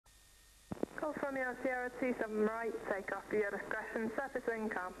Golf Romeo Sierra 27 right, take off your discretion, surface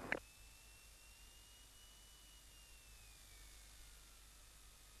wind calm.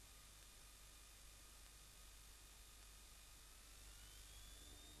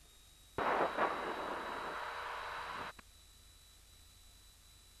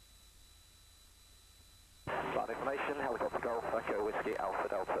 Flight information, helicopter Golf Echo Whiskey Alpha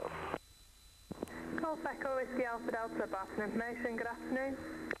Delta. Golf Echo Whiskey Alpha Delta, Barton information, good afternoon.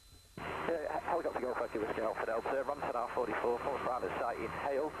 Helicopter Golf Echo Whiskey Alpha Delta, Rampton R44 from a private site in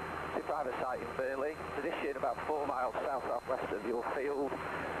Hale to private site in Burnley. Position about 4 miles south-southwest of your field.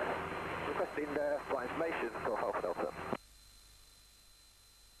 Requesting flight information, Golf Alpha Delta.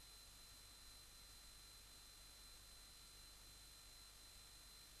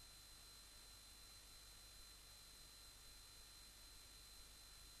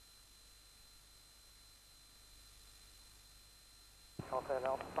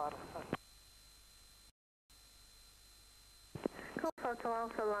 Golf Hotel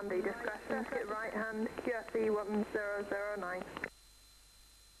Alpha Landy, discretion, skip right hand, QFE 1009.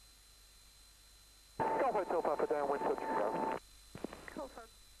 Golf Hotel Papa downwind, touch and go. Golf Hotel.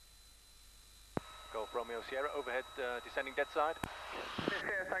 Golf Romeo Sierra, overhead descending dead side. Yes,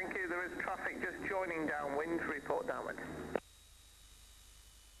 sir, thank you. There is traffic just joining downwind, report downwind.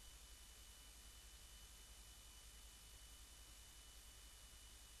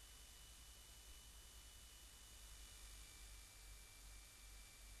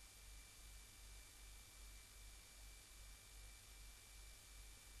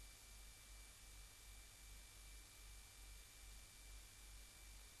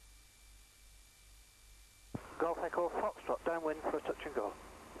 Golf Echo Foxtrot, downwind for a touch and go.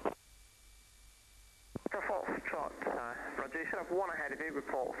 Foxtrot, Roger, you should have one ahead of you,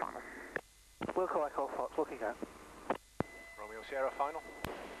 report final. Wilco Echo Fox, looking out. Romeo Sierra, final.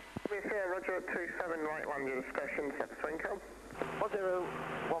 Romeo Sierra, Roger at 27, right land your discretion, set swing code. 1011,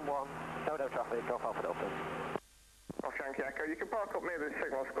 no traffic, Golf Alpha Delta. Off Yankee Echo, you can park up near the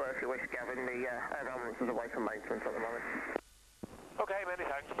signal square if you wish, Gavin. The air ambulance is away from maintenance at the moment. Okay, many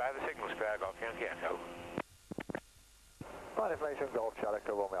thanks. By the signal square, Golf Yankee Echo. Flight information, Golf Charlie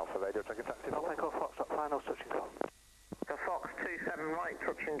Echo Romeo Alpha Radio, taking taxi. Golf Echo Foxtrot, final touch and go. The Fox 27 right,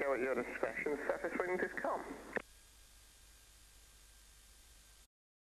 touch and go at your discretion, surface wind is calm.